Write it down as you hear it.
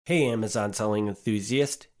Hey Amazon selling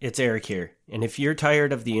enthusiast, it's Eric here, and if you're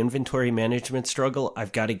tired of the inventory management struggle,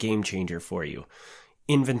 I've got a game changer for you.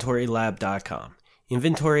 InventoryLab.com.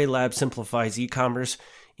 Inventory Lab simplifies e-commerce,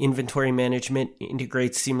 inventory management,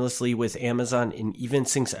 integrates seamlessly with Amazon, and even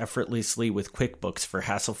syncs effortlessly with QuickBooks for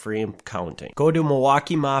hassle-free accounting. Go to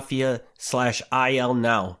MilwaukeeMafia/IL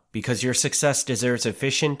now, because your success deserves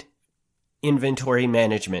efficient inventory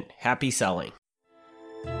management. Happy selling.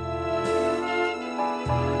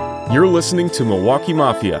 You're listening to Milwaukee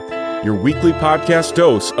Mafia, your weekly podcast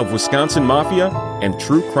dose of Wisconsin Mafia and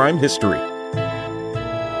true crime history.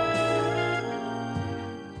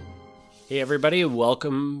 Hey everybody,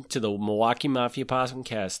 welcome to the Milwaukee Mafia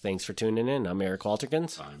podcast. Thanks for tuning in. I'm Eric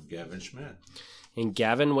Walterkins. I'm Gavin Schmidt. And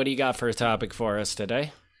Gavin, what do you got for a topic for us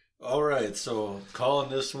today? All right, so calling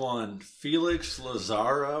this one Felix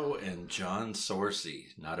Lazaro and John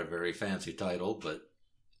Sorcy. Not a very fancy title, but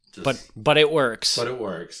it works. But it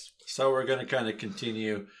works. So we're going to kind of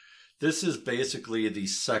continue. This is basically the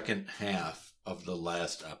second half of the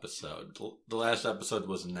last episode. The last episode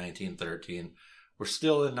was in 1913. We're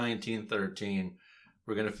still in 1913.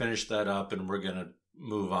 We're going to finish that up, and we're going to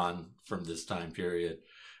move on from this time period.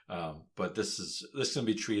 But this is going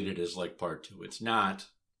to be treated as like part two. It's not,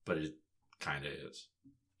 but it kind of is.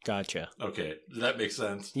 Gotcha. Okay, does that make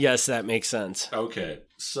sense? Yes, that makes sense. Okay,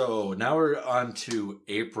 so now we're on to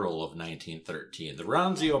April of 1913. The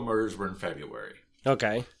Ronzio murders were in February.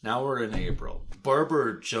 Okay. Now we're in April.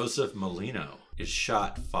 Barber Joseph Molino is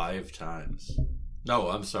shot 5 times. No,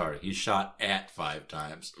 I'm sorry. He's shot at 5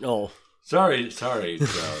 times. Oh. Sorry, Joe.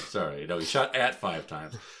 Sorry. No, he's shot at 5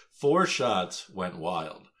 times. 4 shots went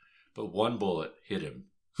wild, but 1 bullet hit him.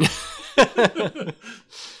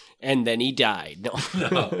 And then he died. No.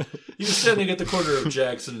 He was standing at the corner of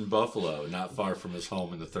Jackson and Buffalo, not far from his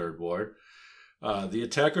home in the 3rd Ward. The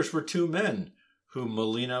attackers were 2 men whom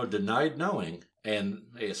Molino denied knowing, and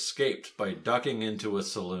they escaped by ducking into a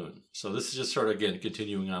saloon. So this is just sort of, again,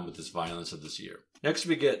 continuing on with this violence of this year. Next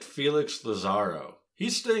we get Felix Lazaro.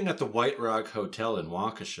 He's staying at the White Rock Hotel in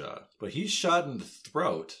Waukesha, but he's shot in the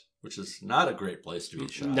throat, which is not a great place to be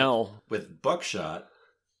shot. No. With buckshot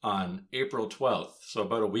on April 12th, so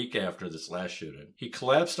about a week after this last shooting. He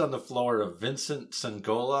collapsed on the floor of Vincent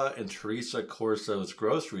Sangola and Teresa Corso's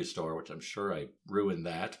grocery store, which I'm sure I ruined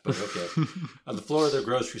that, but okay. On the floor of their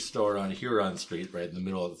grocery store on Huron Street, right in the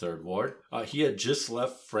middle of the 3rd Ward. He had just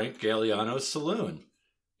left Frank Galliano's saloon.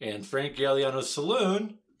 And Frank Galliano's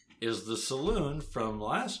saloon is the saloon from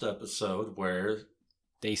last episode where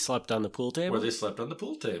they slept on the pool table? Where they slept on the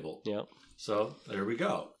pool table. Yep. So there we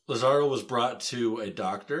go. Lazaro was brought to a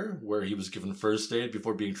doctor where he was given first aid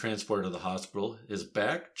before being transported to the hospital. His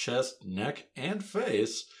back, chest, neck, and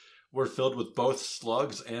face were filled with both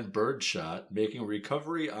slugs and birdshot, making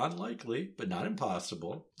recovery unlikely, but not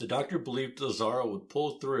impossible. The doctor believed Lazaro would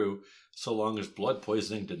pull through so long as blood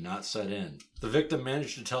poisoning did not set in. The victim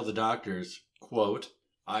managed to tell the doctors, quote,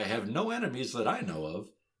 "I have no enemies that I know of,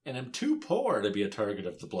 and am too poor to be a target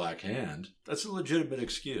of the Black Hand." That's a legitimate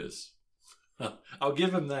excuse. I'll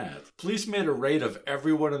give him that. Police made a raid of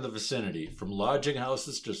everyone in the vicinity, from lodging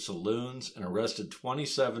houses to saloons, and arrested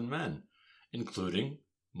 27 men, including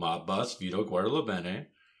mob boss Vito Guardalabene,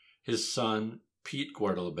 his son Pete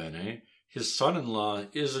Guardalabene, his son-in-law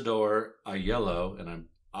Isidore Aiello, and I'm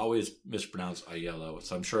always mispronounce Aiello,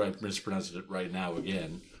 so I'm sure I mispronounced it right now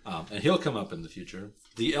again, and he'll come up in the future.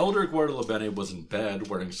 The elder Guardalabene was in bed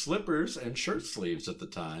wearing slippers and shirt sleeves at the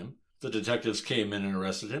time. The detectives came in and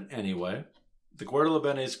arrested him anyway. The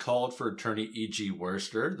Guardalabenes called for attorney E.G.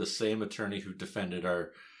 Worster, the same attorney who defended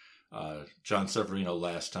our John Severino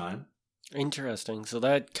last time. Interesting. So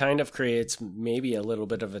that kind of creates maybe a little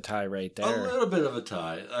bit of a tie right there. A little bit of a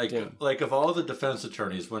tie. Like of all the defense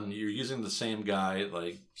attorneys, when you're using the same guy,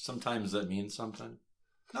 like sometimes that means something.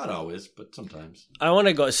 Not always, but sometimes. I want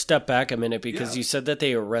to go step back a minute because you said that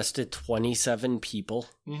they arrested 27 people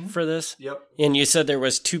for this. Yep. And you said there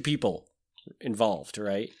was 2 people involved,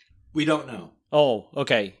 right? We don't know. Oh,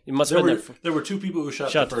 okay. It must have been there were 2 people who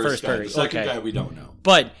shot the first guy. The second guy we don't know.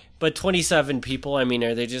 But 27 people, I mean,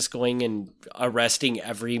 are they just going and arresting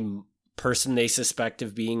every person they suspect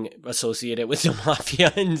of being associated with the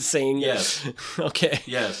mafia and saying yes? Okay.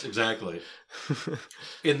 Yes, exactly.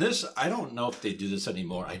 In this, I don't know if they do this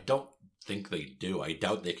anymore. I don't think they do. I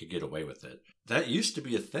doubt they could get away with it. That used to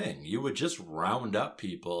be a thing. You would just round up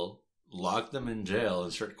people, lock them in jail,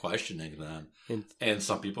 and start questioning them. And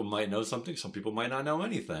some people might know something, some people might not know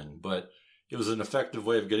anything. But it was an effective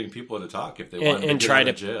way of getting people to talk if they wanted to get out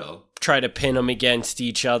of jail. Try to pin them against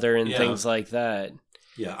each other and things like that.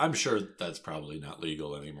 Yeah, I'm sure that's probably not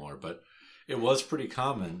legal anymore. But It was pretty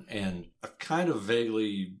common, and I've kind of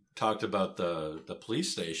vaguely talked about the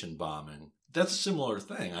police station bombing. That's a similar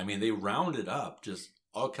thing. I mean, they rounded up just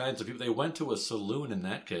all kinds of people. They went to a saloon in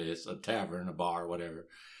that case, a tavern, a bar, whatever,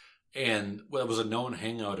 and it was a known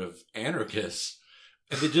hangout of anarchists.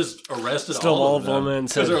 And they just arrested all of them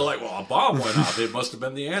because they're like, well, a bomb went off. It must have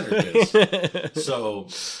been the anarchists. So,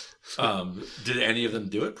 did any of them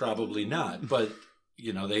do it? Probably not. But,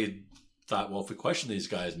 they thought, well, if we question these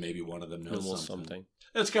guys, maybe one of them knows something.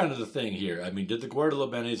 That's kind of the thing here. I mean, did the Guardia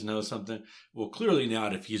Lebanese know something? Well, clearly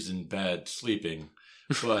not if he's in bed sleeping.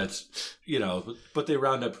 But, but they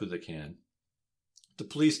round up who they can. The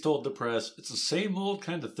police told the press, it's the same old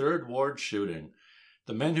kind of third ward shooting.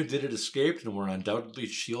 The men who did it escaped and were undoubtedly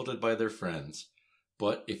shielded by their friends.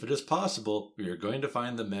 But if it is possible, we are going to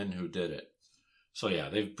find the men who did it. So yeah,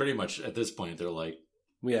 they've pretty much, at this point, they're like,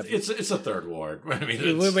 it's a third ward. I mean,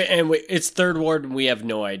 it's third ward and we have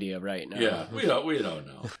no idea right now. Yeah, we don't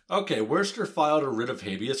know. Okay, Worcester filed a writ of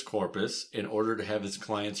habeas corpus in order to have his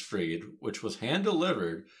clients freed, which was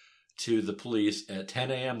hand-delivered to the police at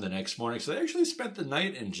 10 a.m. the next morning. So they actually spent the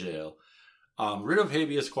night in jail. Writ of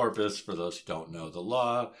habeas corpus, for those who don't know the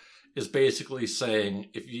law, is basically saying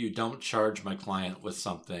if you don't charge my client with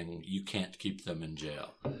something, you can't keep them in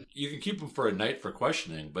jail. You can keep them for a night for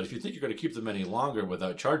questioning, but if you think you're going to keep them any longer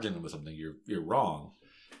without charging them with something, you're wrong.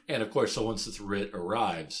 And of course, so once this writ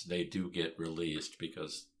arrives, they do get released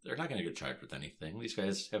because they're not going to get charged with anything. These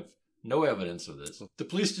guys have no evidence of this. The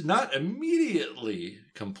police did not immediately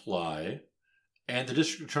comply. And the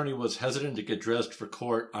district attorney was hesitant to get dressed for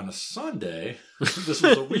court on a Sunday. This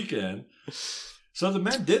was a weekend. So the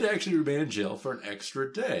men did actually remain in jail for an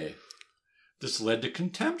extra day. This led to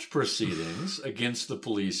contempt proceedings against the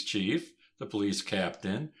police chief, the police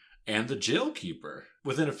captain, and the jailkeeper.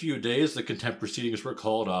 Within a few days, the contempt proceedings were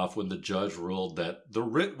called off when the judge ruled that the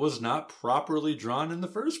writ was not properly drawn in the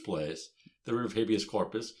first place, the writ of habeas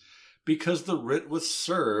corpus, because the writ was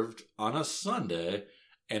served on a Sunday.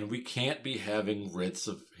 And we can't be having writs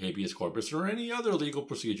of habeas corpus or any other legal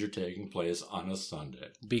procedure taking place on a Sunday.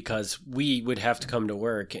 Because we would have to come to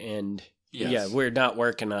work and, we're not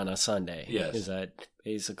working on a Sunday. Yes. Is that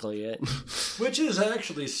basically it? Which is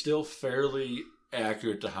actually still fairly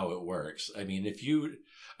accurate to how it works. I mean,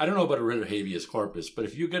 I don't know about a writ of habeas corpus, but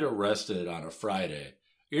if you get arrested on a Friday,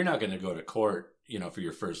 you're not going to go to court, for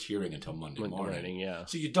your first hearing until Monday morning. Yeah.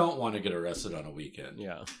 So you don't want to get arrested on a weekend.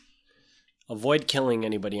 Yeah. Avoid killing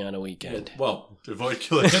anybody on a weekend. Well, avoid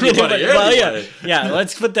killing anybody. Well, yeah.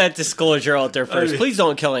 Let's put that disclosure out there first. Please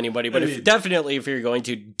don't kill anybody, but definitely if you're going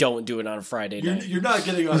to, don't do it on a Friday night. You're not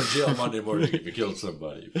getting out of jail Monday morning if you killed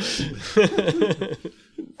somebody.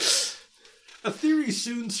 A theory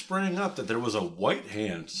soon sprang up that there was a White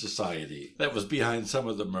Hand Society that was behind some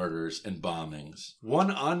of the murders and bombings.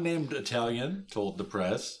 One unnamed Italian told the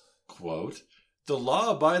press, quote, the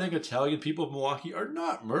law-abiding Italian people of Milwaukee are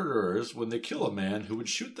not murderers when they kill a man who would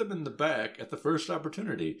shoot them in the back at the first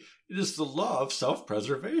opportunity. It is the law of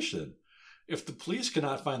self-preservation. If the police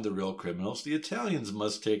cannot find the real criminals, the Italians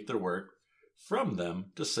must take their work from them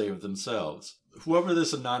to save themselves. Whoever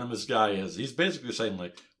this anonymous guy is, he's basically saying,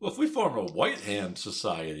 like, well, if we form a White Hand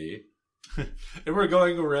Society and we're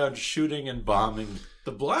going around shooting and bombing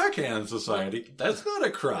the Black Hand Society, that's not a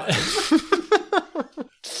crime.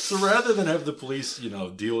 So rather than have the police,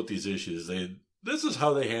 deal with these issues, this is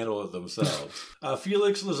how they handle it themselves.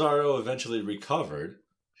 Felix Lazaro eventually recovered.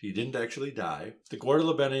 He didn't actually die. The Guardia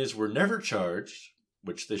Lebanese were never charged,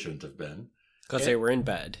 which they shouldn't have been. Because they were in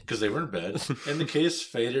bed. And the case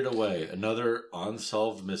faded away. Another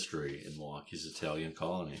unsolved mystery in Milwaukee's Italian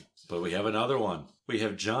colony. But we have another one. We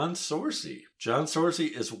have John Sorcy. John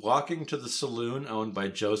Sorcy is walking to the saloon owned by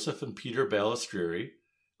Joseph and Peter Balistrieri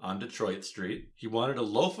on Detroit Street. He wanted a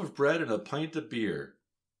loaf of bread and a pint of beer.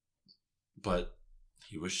 But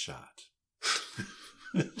he was shot.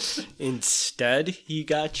 Instead, he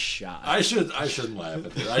got shot. I shouldn't laugh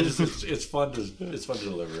at this. It's fun to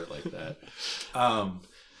deliver it like that.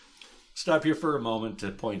 Stop here for a moment to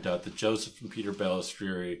point out that Joseph and Peter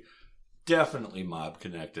Balistrieri, definitely mob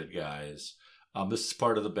connected guys. This is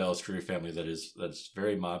part of the Balistrieri family that's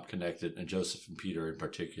very mob connected, and Joseph and Peter in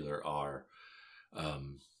particular are.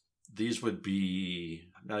 These would be,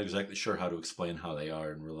 I'm not exactly sure how to explain how they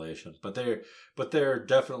are in relation, but they're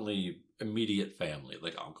definitely immediate family,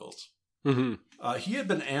 like uncles. Mm-hmm. He had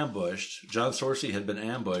been ambushed. John Sorcy had been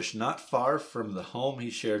ambushed not far from the home he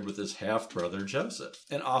shared with his half-brother Joseph.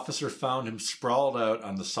 An officer found him sprawled out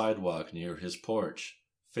on the sidewalk near his porch,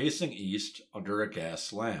 facing east under a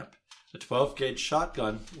gas lamp. A 12-gauge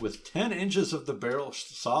shotgun with 10 inches of the barrel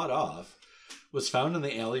sawed off was found in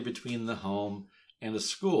the alley between the home and a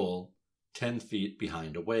school 10 feet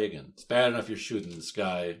behind a wagon. It's bad enough you're shooting this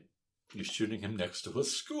guy. You're shooting him next to a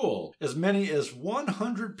school. As many as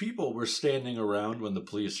 100 people were standing around when the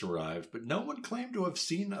police arrived, but no one claimed to have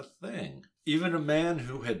seen a thing. Even a man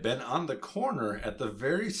who had been on the corner at the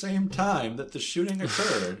very same time that the shooting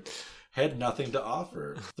occurred had nothing to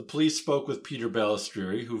offer. The police spoke with Peter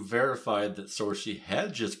Balistrieri, who verified that Sorcy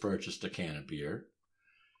had just purchased a can of beer.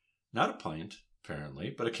 Not a pint,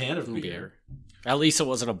 apparently, but a can of beer. At least it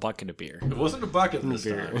wasn't a bucket of beer. It wasn't a bucket this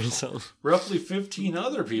beer, time. So. Roughly 15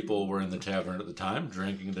 other people were in the tavern at the time,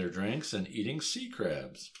 drinking their drinks and eating sea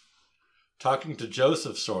crabs. Talking to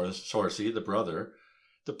Joseph Sorcy, the brother,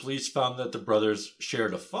 the police found that the brothers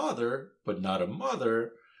shared a father, but not a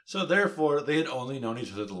mother, so therefore they had only known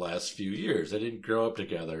each other the last few years. They didn't grow up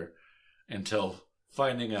together until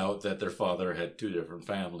finding out that their father had 2 different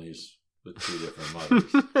families with 2 different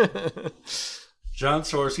mothers. John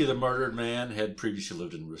Sorcy, the murdered man, had previously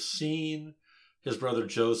lived in Racine. His brother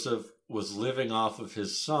Joseph was living off of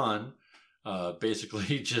his son,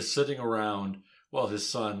 basically just sitting around while his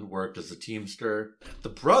son worked as a teamster. The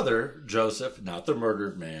brother, Joseph, not the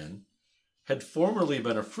murdered man, had formerly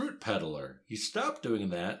been a fruit peddler. He stopped doing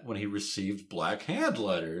that when he received Black Hand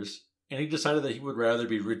letters, and he decided that he would rather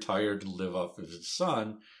be retired and live off of his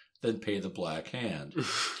son than pay the Black Hand.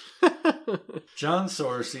 John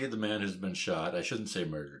Sorcy, the man who's been shot, I shouldn't say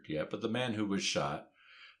murdered yet, but the man who was shot,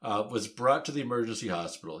 was brought to the emergency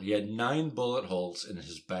hospital. He had 9 bullet holes in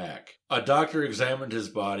his back. A doctor examined his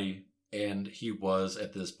body, and he was,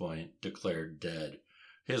 at this point, declared dead.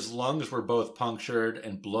 His lungs were both punctured,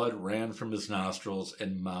 and blood ran from his nostrils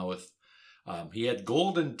and mouth. He had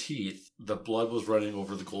golden teeth. The blood was running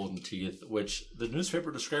over the golden teeth, which the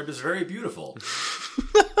newspaper described as very beautiful.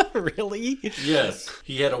 Really? Yes.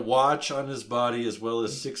 He had a watch on his body as well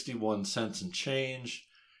as 61 cents and change.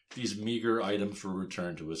 These meager items were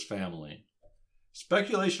returned to his family.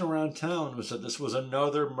 Speculation around town was that this was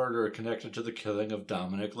another murder connected to the killing of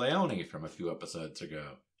Dominic Leone from a few episodes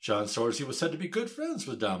ago. John Sorcy was said to be good friends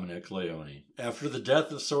with Dominic Leone. After the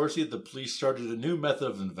death of Sorcy, the police started a new method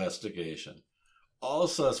of investigation. All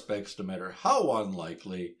suspects, no matter how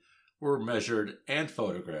unlikely, were measured and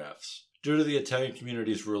photographs. Due to the Italian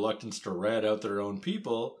community's reluctance to rat out their own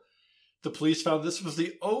people, the police found this was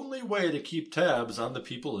the only way to keep tabs on the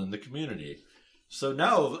people in the community. So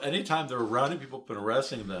now, anytime they're rounding people up and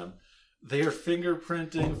arresting them, they are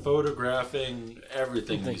fingerprinting, photographing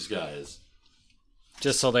everything, these guys.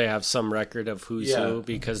 Just so they have some record of who's who,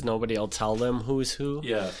 because nobody will tell them who's who.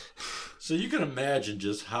 Yeah. So you can imagine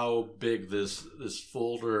just how big this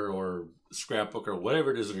folder or scrapbook or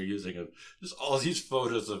whatever it is they're using of just all these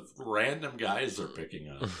photos of random guys they're picking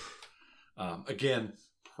up. Again,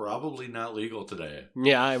 probably not legal today.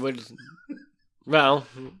 Yeah, I would. Well,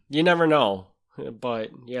 you never know, but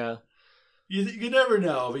yeah. You never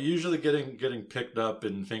know, but usually getting picked up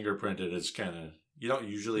and fingerprinted is kind of, you don't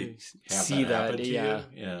usually have see that happen to you.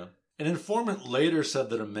 Yeah. An informant later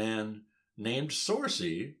said that a man named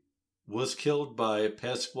Sorcy was killed by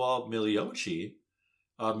Pasquale Miglioccio,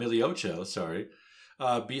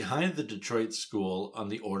 behind the Detroit school on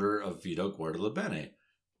the order of Vito Guardalabene.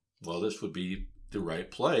 Well, this would be the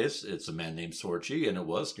right place. It's a man named Sorcy, and it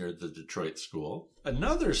was near the Detroit school.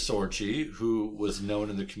 Another Sorcy, who was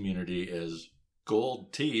known in the community as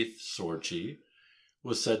Gold Teeth Sorcy,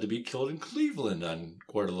 was said to be killed in Cleveland on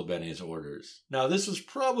Guardalabene's orders. Now, this was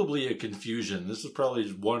probably a confusion. This was probably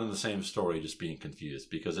one and the same story, just being confused,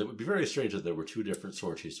 because it would be very strange that there were 2 different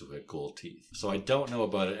Sorcys who had gold teeth. So I don't know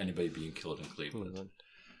about anybody being killed in Cleveland.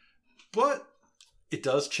 But it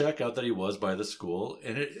does check out that he was by the school,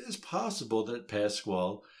 and it is possible that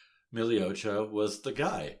Pasquale Miglioccio was the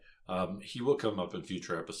guy. He will come up in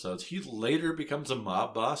future episodes. He later becomes a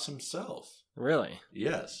mob boss himself. Really?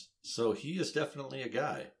 Yes. So he is definitely a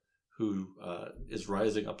guy who is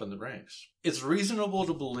rising up in the ranks. It's reasonable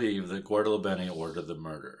to believe that Guardalabene ordered the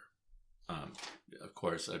murder. Of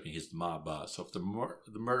course, I mean, he's the mob boss. So if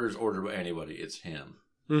the murder is ordered by anybody, it's him.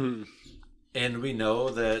 Mm-hmm. And we know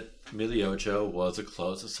that Miglioccio was a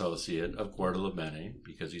close associate of Guardalabene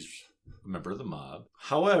because he's a member of the mob.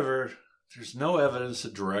 However, there's no evidence to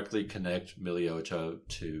directly connect Miglioccio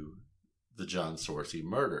to the John Sorcy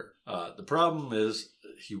murder. The problem is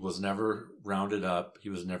he was never rounded up. He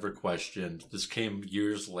was never questioned. This came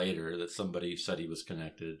years later that somebody said he was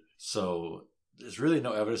connected. So there's really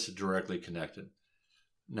no evidence to directly connect him.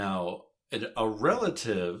 Now, a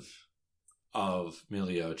relative of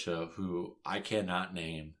Miglioccio, who I cannot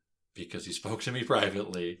name because he spoke to me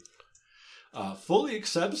privately, fully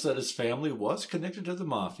accepts that his family was connected to the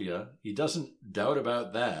mafia. He doesn't doubt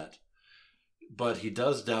about that. but he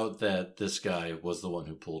does doubt that this guy was the one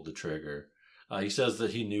who pulled the trigger. He says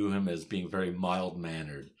that he knew him as being very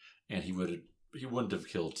mild-mannered, and he wouldn't have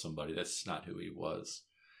killed somebody. That's not who he was.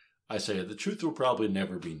 I say the truth will probably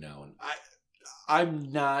never be known. I'm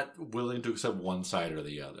not willing to accept one side or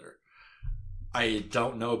the other. I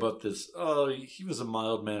don't know about this. Oh, he was a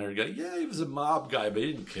mild-mannered guy. Yeah, he was a mob guy, but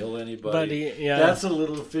he didn't kill anybody. That's a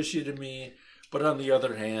little fishy to me. But on the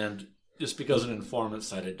other hand, just because an informant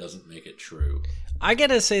said it doesn't make it true. I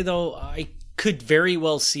gotta say, though, I could very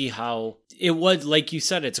well see how it would, like you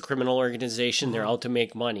said, it's a criminal organization. Mm-hmm. They're out to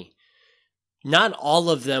make money. Not all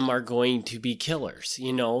of them are going to be killers.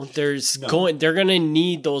 They're going to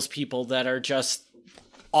need those people that are just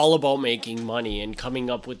all about making money and coming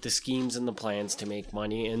up with the schemes and the plans to make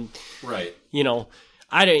money. And, right.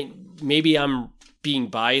 Maybe I'm being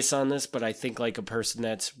biased on this, but I think like a person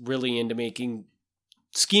that's really into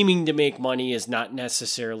scheming to make money is not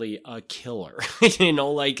necessarily a killer.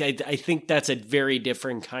 I think that's a very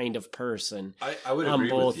different kind of person. I would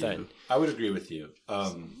agree with you. I would agree with you.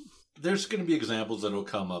 There's going to be examples that will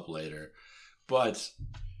come up later, but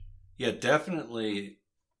yeah, definitely.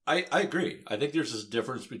 I agree. I think there's this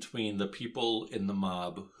difference between the people in the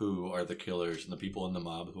mob who are the killers and the people in the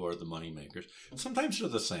mob who are the money makers. Sometimes they're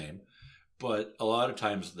the same, but a lot of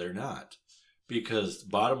times they're not. Because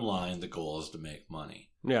bottom line, the goal is to make money.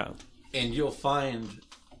 Yeah. And you'll find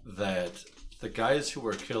that the guys who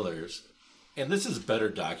are killers, and this is better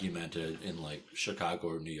documented in like Chicago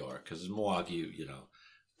or New York, because in Milwaukee,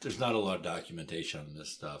 there's not a lot of documentation on this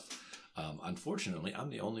stuff. Unfortunately,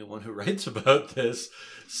 I'm the only one who writes about this.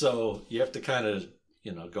 So you have to kind of,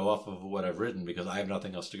 go off of what I've written because I have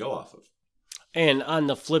nothing else to go off of. And on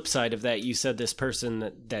the flip side of that, you said this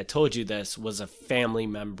person that told you this was a family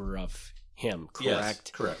member of him, correct?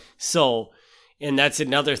 Yes, correct. So, and that's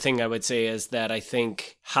another thing I would say is that I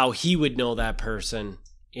think how he would know that person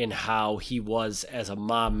and how he was as a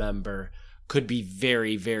mob member could be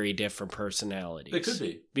very, very different personalities. It could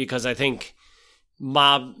be. Because I think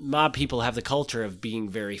mob people have the culture of being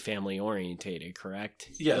very family orientated, correct?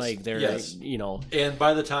 Yes. Like they're, And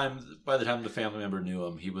by the time the family member knew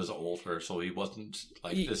him, he was older, so he wasn't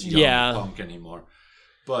like this young punk anymore.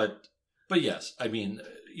 But yes, I mean,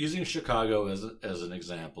 using Chicago as an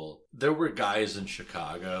example, there were guys in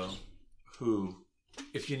Chicago who,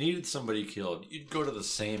 if you needed somebody killed, you'd go to the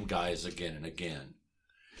same guys again and again.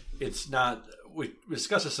 It's not. We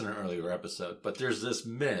discussed this in an earlier episode, but there's this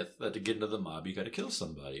myth that to get into the mob, you got to kill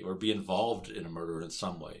somebody or be involved in a murder in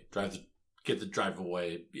some way. Get the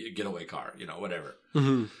getaway car, whatever.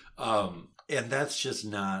 Mm-hmm. And that's just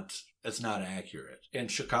not accurate. And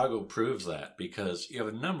Chicago proves that because you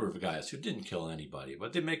have a number of guys who didn't kill anybody,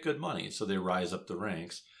 but they make good money, so they rise up the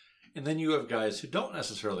ranks. And then you have guys who don't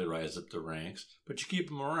necessarily rise up the ranks, but you keep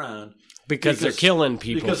them around because they're killing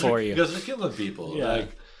people for you. Because they're killing people. Yeah.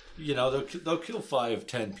 They'll kill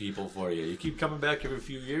 5-10 people for you. You keep coming back every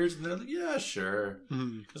few years, and they're like, yeah, sure.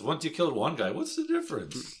 Because once you killed one guy, what's the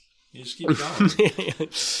difference? You just keep going.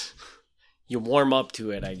 You warm up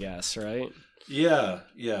to it, I guess, right? Yeah.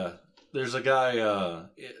 There's a guy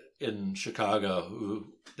in Chicago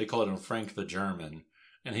who they called him Frank the German,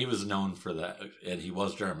 and he was known for that. And he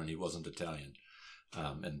was German; he wasn't Italian.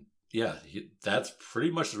 That's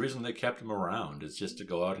pretty much the reason they kept him around. Is just to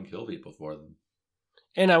go out and kill people for them.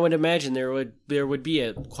 And I would imagine there would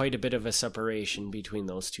be quite a bit of a separation between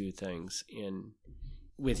those two things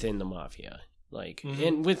within the mafia,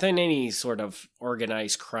 and within any sort of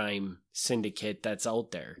organized crime syndicate that's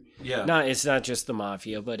out there. Yeah, it's not just the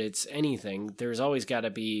mafia, but it's anything. There's always got to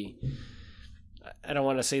be. I don't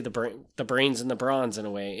want to say the brains and the bronze in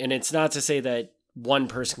a way, and it's not to say that one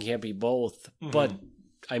person can't be both, but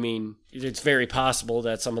I mean it's very possible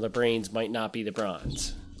that some of the brains might not be the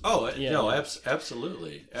bronze. Oh, no,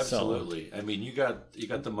 absolutely. So, I mean, you got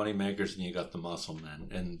the money makers and you got the muscle men,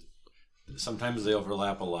 and sometimes they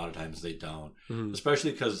overlap. A lot of times they don't,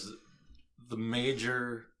 especially because the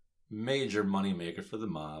major money maker for the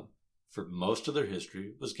mob for most of their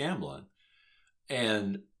history was gambling.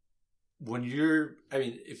 And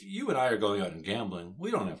if you and I are going out and gambling, we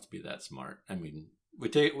don't have to be that smart. I mean, we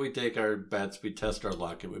take our bets, we test our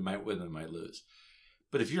luck, and we might win, we might lose.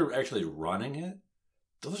 But if you're actually running it,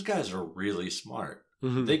 those guys are really smart.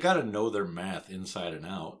 They got to know their math inside and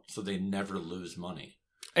out, so they never lose money.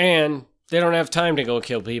 And they don't have time to go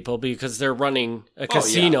kill people because they're running a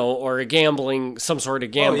casino or some sort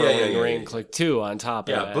of gambling ring too on top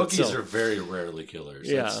of that. Yeah, bookies are very rarely killers.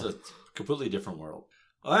 Yeah. It's a completely different world.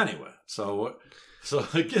 Well, anyway, so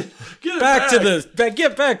get back to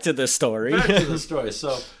the story. Back to the story.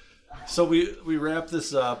 So we wrap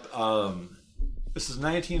this up. This is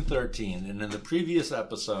 1913, and in the previous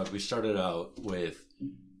episode, we started out with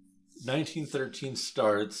 1913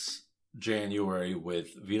 starts January with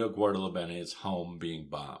Vito Guardalabene's home being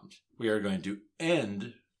bombed. We are going to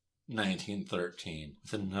end 1913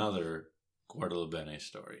 with another Guardalabene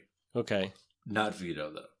story. Okay. Not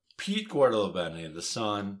Vito, though. Pete Guardalabene, the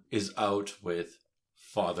son, is out with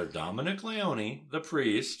Father Dominic Leone, the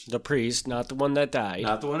priest. The priest, not the one that died.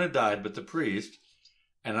 Not the one who died, but the priest.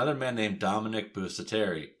 And another man named Dominic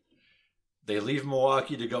Busateri. They leave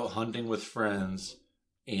Milwaukee to go hunting with friends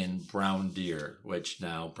in Brown Deer, which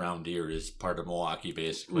now Brown Deer is part of Milwaukee,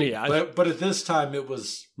 basically. Yeah. But at this time, it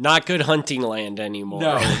was... Not good hunting land anymore.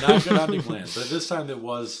 No, not good hunting land. But at this time, it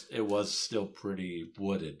was still pretty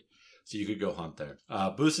wooded. So you could go hunt there.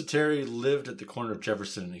 Busateri lived at the corner of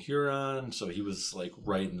Jefferson and Huron, so he was like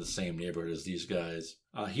right in the same neighborhood as these guys.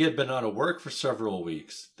 He had been out of work for several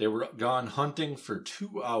weeks. They were gone hunting for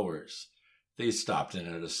 2 hours. They stopped in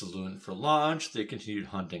at a saloon for lunch. They continued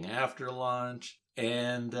hunting after lunch.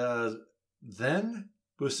 And then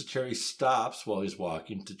Busateri stops while he's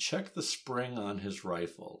walking to check the spring on his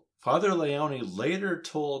rifle. Father Leone later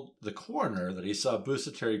told the coroner that he saw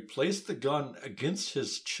Busateri place the gun against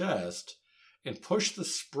his chest and push the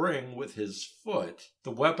spring with his foot.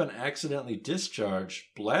 The weapon accidentally discharged,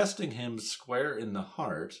 blasting him square in the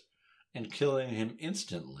heart and killing him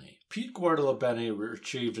instantly. Pete Guardalabene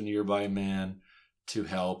retrieved a nearby man to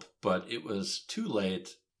help, but it was too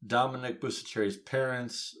late. Dominic Busateri's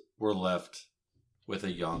parents were left with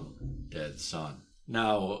a young dead son.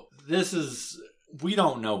 Now, we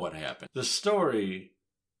don't know what happened. The story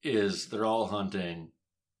is they're all hunting.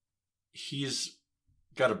 He's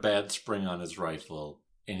got a bad spring on his rifle,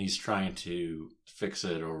 and he's trying to fix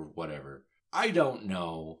it or whatever. I don't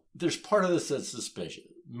know. There's part of this that's suspicious.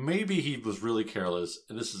 Maybe he was really careless,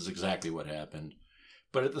 and this is exactly what happened.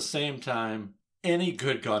 But at the same time, any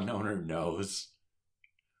good gun owner knows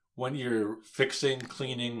when you're fixing,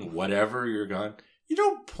 cleaning, whatever your gun, you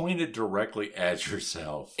don't point it directly at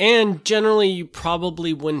yourself. And generally, you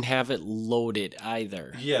probably wouldn't have it loaded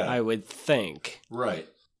either. Yeah. I would think. Right.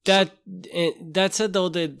 That said, though,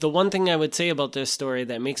 the one thing I would say about this story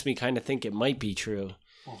that makes me kind of think it might be true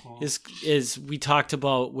is we talked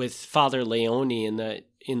about with Father Leone in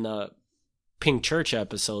the Pink Church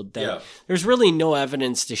episode that there's really no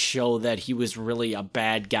evidence to show that he was really a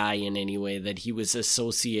bad guy in any way, that he was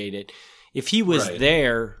associated. If he was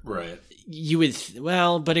there, you would,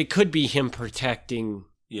 but it could be him protecting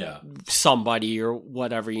somebody or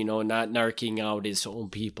whatever, not narking out his own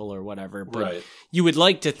people or whatever. But you would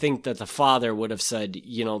like to think that the father would have said,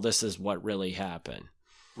 this is what really happened.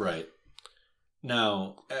 Right.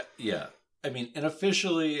 Now, I mean, and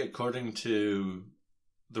officially, according to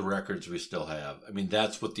the records we still have, I mean,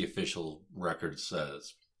 that's what the official record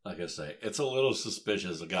says. Like I say, it's a little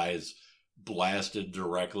suspicious. A guy is blasted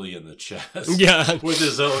directly in the chest with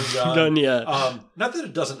his own gun. Not that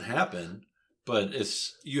it doesn't happen, but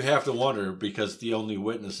you have to wonder because the only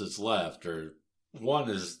witnesses left are one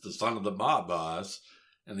is the son of the mob boss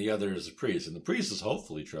and the other is a priest. And the priest is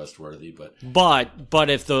hopefully trustworthy, but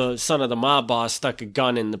if the son of the mob boss stuck a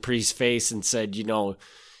gun in the priest's face and said,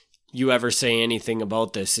 you ever say anything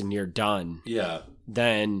about this and you're done. Yeah.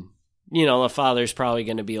 Then, the father's probably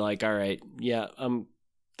going to be like, all right,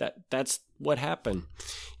 that's what happened,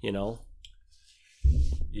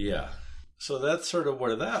 Yeah. So that's sort of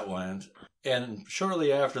where that went. And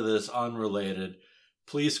shortly after this, unrelated,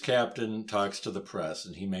 police captain talks to the press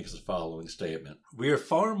and he makes the following statement. We are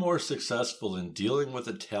far more successful in dealing with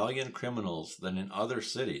Italian criminals than in other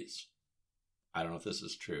cities. I don't know if this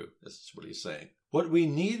is true. This is what he's saying. What we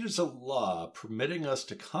need is a law permitting us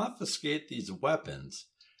to confiscate these weapons,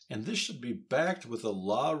 and this should be backed with a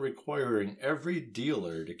law requiring every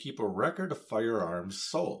dealer to keep a record of firearms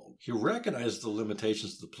sold. He recognized the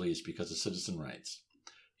limitations of the police because of citizen rights.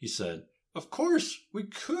 He said, of course, we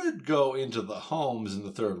could go into the homes in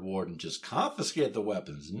the Third Ward and just confiscate the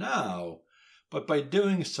weapons now, but by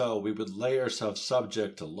doing so, we would lay ourselves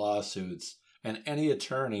subject to lawsuits, and any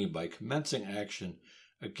attorney, by commencing action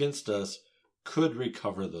against us, could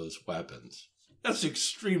recover those weapons. That's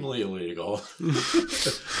extremely illegal.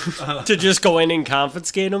 To just go in and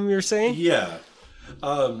confiscate them, you're saying? Yeah.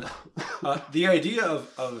 The idea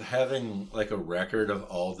of having like a record of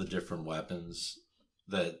all the different weapons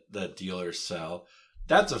that dealers sell,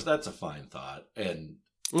 that's a fine thought. And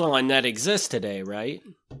that exists today, right?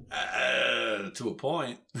 To a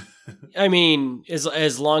point. I mean,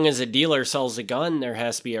 as long as a dealer sells a gun, there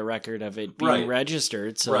has to be a record of it being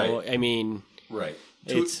registered. So, I mean... Right.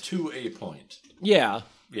 To a point. Yeah.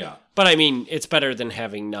 Yeah. But I mean, it's better than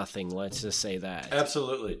having nothing. Let's just say that.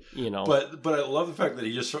 Absolutely. You know. But I love the fact that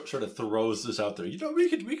he just sort of throws this out there. You know, we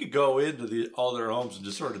could go into all their homes and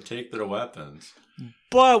just sort of take their weapons.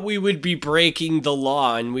 But we would be breaking the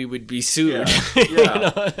law and we would be sued. Yeah. You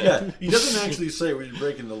know? Yeah. He doesn't actually say we'd be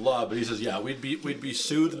breaking the law, but he says, yeah, we'd be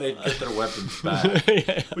sued and they'd get their weapons back.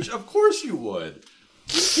 Yeah. Which, of course, you would.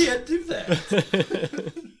 You can't do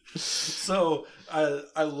that. So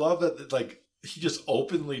I love that, like, he just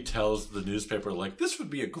openly tells the newspaper, like, this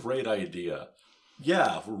would be a great idea.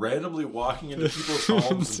 Yeah, randomly walking into people's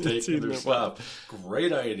homes and taking their stuff.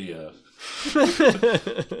 Great idea. But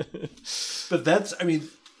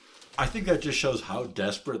I think that just shows how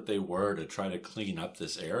desperate they were to try to clean up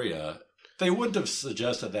this area. They wouldn't have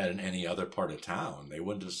suggested that in any other part of town. They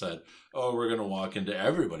wouldn't have said, oh, we're going to walk into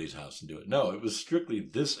everybody's house and do it. No, it was strictly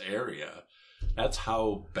this area. That's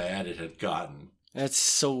how bad it had gotten. That's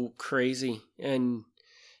so crazy. And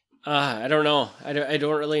I don't know. I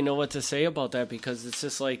don't really know what to say about that, because it's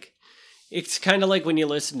just like, it's kind of like when you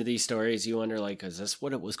listen to these stories, you wonder, like, is this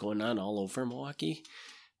what it was going on all over Milwaukee?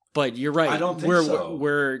 But you're right. I don't think so.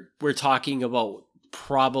 We're talking about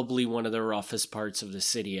probably one of the roughest parts of the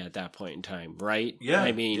city at that point in time, right? Yeah.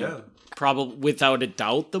 I mean, probably without a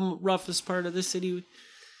doubt the roughest part of the city.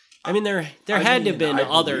 I mean, there had to have been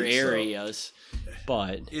other areas,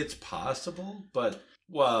 but it's possible. But,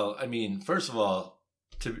 well, I mean, first of all,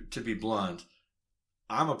 to be blunt,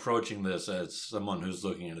 I'm approaching this as someone who's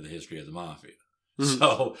looking into the history of the mafia. Mm-hmm.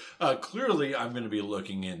 So clearly I'm going to be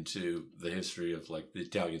looking into the history of, like, the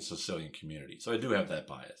Italian Sicilian community. So I do have that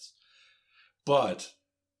bias. But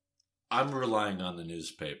I'm relying on the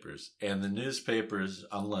newspapers. And the newspapers,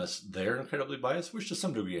 unless they're incredibly biased, which to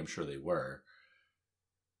some degree I'm sure they were,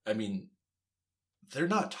 I mean, they're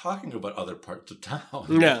not talking about other parts of town.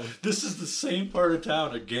 Yeah. This is the same part of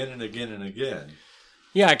town again and again and again.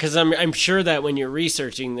 Yeah, because I'm sure that when you're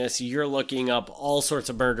researching this, you're looking up all sorts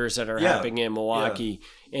of murders that are happening in Milwaukee,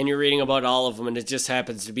 and you're reading about all of them, and it just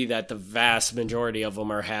happens to be that the vast majority of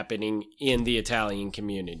them are happening in the Italian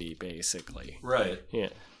community, basically. Right. Yeah.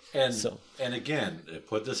 And again,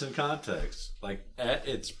 put this in context. Like, at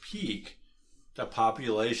its peak, the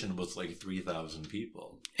population was like 3,000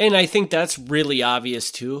 people. And I think that's really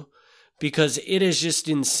obvious, too. Because it is just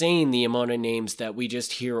insane the amount of names that we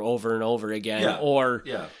just hear over and over again. Yeah. Or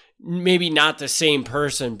maybe not the same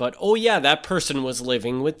person, but, oh yeah, that person was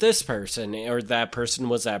living with this person. Or that person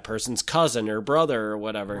was that person's cousin or brother or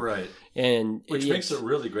whatever. Right. And which makes it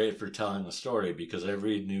really great for telling a story, because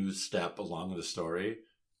every new step along the story,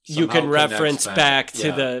 you can reference back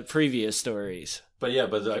to the previous stories.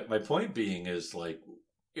 But my point being is, like,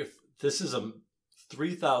 if this is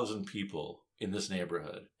 3,000 people in this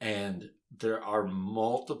neighborhood, and there are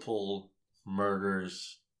multiple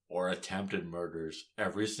murders or attempted murders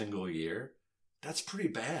every single year, that's pretty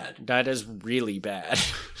bad. That is really bad.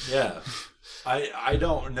 Yeah. I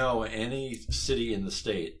don't know any city in the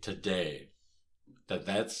state today that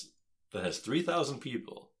has 3,000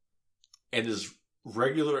 people and is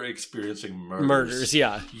regularly experiencing murders.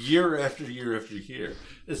 Year after year after year.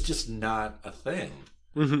 It's just not a thing.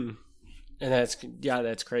 Mm-hmm. And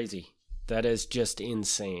that's crazy. That is just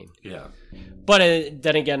insane. Yeah. But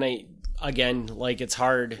then again, like, it's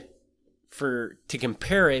hard to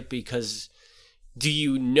compare it, because do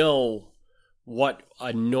you know what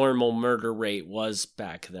a normal murder rate was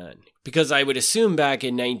back then? Because I would assume back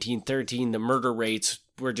in 1913, the murder rates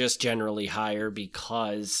were just generally higher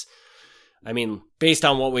because, I mean, based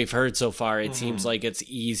on what we've heard so far, it seems like it's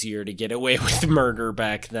easier to get away with murder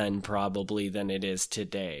back then probably than it is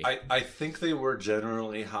today. I think they were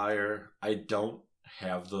generally higher. I don't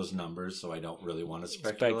have those numbers, so I don't really want to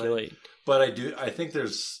speculate. But I think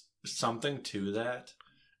there's something to that,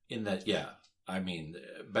 in that, I mean,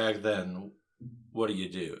 back then, what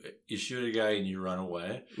do? You shoot a guy and you run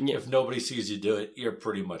away. Yeah. If nobody sees you do it, you're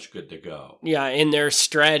pretty much good to go. Yeah, and their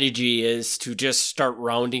strategy is to just start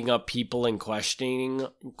rounding up people and questioning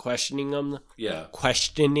them. Yeah.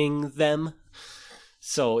 Questioning them.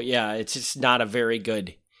 So, it's just not a very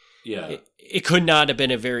good... Yeah. It could not have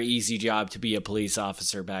been a very easy job to be a police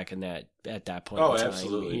officer back at that point in time.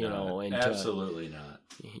 Absolutely not. Absolutely not.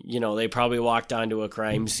 You know, they probably walked onto a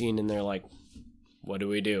crime scene and they're like, what do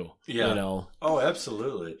we do? Yeah. You know? Oh,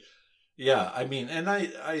 absolutely. Yeah. I mean, and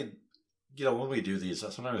I when we do these,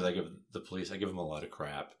 sometimes I give them a lot of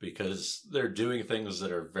crap, because they're doing things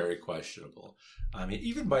that are very questionable. I mean,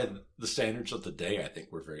 even by the standards of the day, I think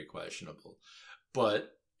we're very questionable.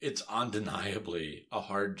 But it's undeniably a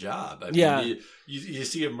hard job. I mean, you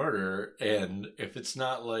see a murder, and if it's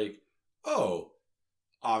not like, oh,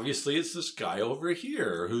 obviously it's this guy over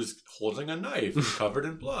here who's holding a knife and covered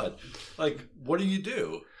in blood. Like, what do you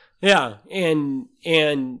do? Yeah,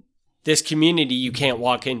 and this community, you can't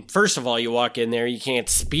walk in. First of all, you walk in there, you can't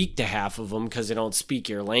speak to half of them because they don't speak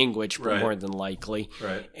your language, more than likely.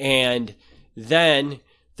 Right. And then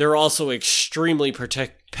they're also extremely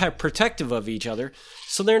protective of each other,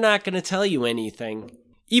 so they're not going to tell you anything.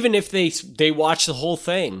 Even if they watch the whole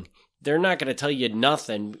thing, they're not going to tell you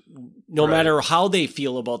nothing, no matter how they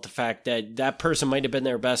feel about the fact that that person might have been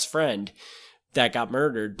their best friend that got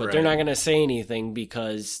murdered, but they're not going to say anything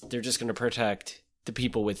because they're just going to protect the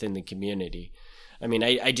people within the community. I mean,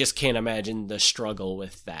 I just can't imagine the struggle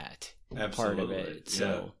with that part of it.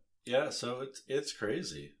 So yeah, so it's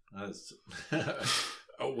crazy.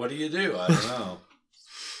 What do you do? I don't know.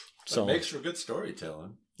 So it makes for good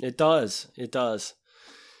storytelling. It does.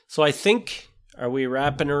 So I think, are we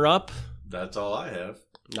wrapping her up? That's all I have.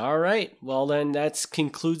 All right. Well, then that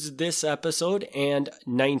concludes this episode and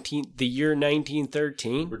the year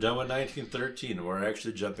 1913. We're done with 1913. We're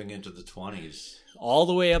actually jumping into the 20s. All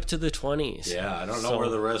the way up to the 20s. Yeah, I don't know where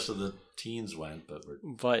the rest of the teens went,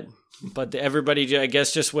 but everybody, I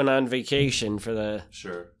guess, just went on vacation for the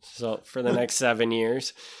for the next 7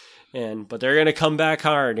 years, but they're gonna come back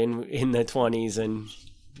hard in the 20s, and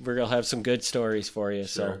we're gonna have some good stories for you.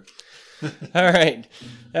 Sure. So, all right,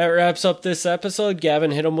 that wraps up this episode.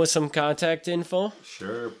 Gavin, hit them with some contact info.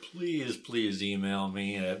 Sure, please email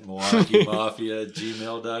me at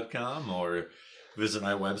MilwaukeeMafia@gmail.com or visit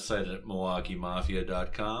my website at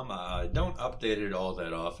MilwaukeeMafia.com. I don't update it all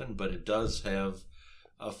that often, but it does have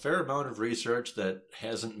a fair amount of research that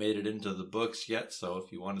hasn't made it into the books yet. So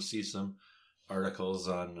if you want to see some articles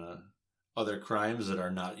on other crimes that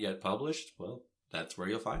are not yet published, well, that's where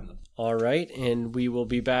you'll find them. All right, and we will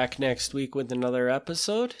be back next week with another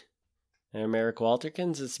episode. I'm Eric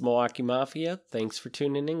Walterkins. It's Milwaukee Mafia. Thanks for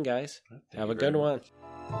tuning in, guys. Have a good one.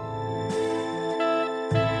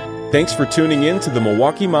 Thanks for tuning in to the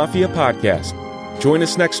Milwaukee Mafia podcast. Join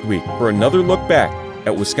us next week for another look back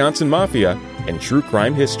at Wisconsin Mafia and true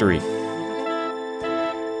crime history.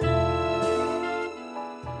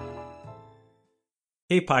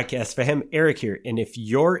 Hey, Podcast fam, Eric here. And if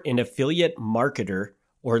you're an affiliate marketer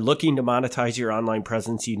or looking to monetize your online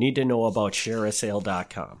presence, you need to know about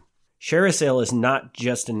ShareASale.com. ShareASale is not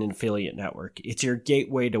just an affiliate network. It's your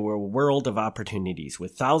gateway to a world of opportunities.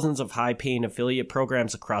 With thousands of high-paying affiliate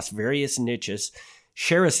programs across various niches,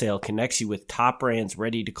 ShareASale connects you with top brands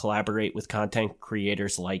ready to collaborate with content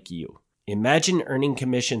creators like you. Imagine earning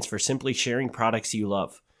commissions for simply sharing products you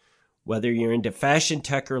love. Whether you're into fashion,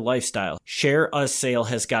 tech, or lifestyle, ShareASale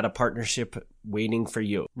has got a partnership waiting for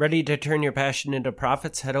you. Ready to turn your passion into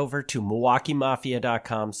profits? Head over to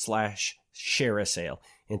MilwaukeeMafia.com/ShareASale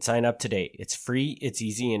and sign up today. It's free, it's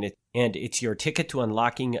easy, and it's your ticket to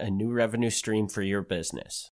unlocking a new revenue stream for your business.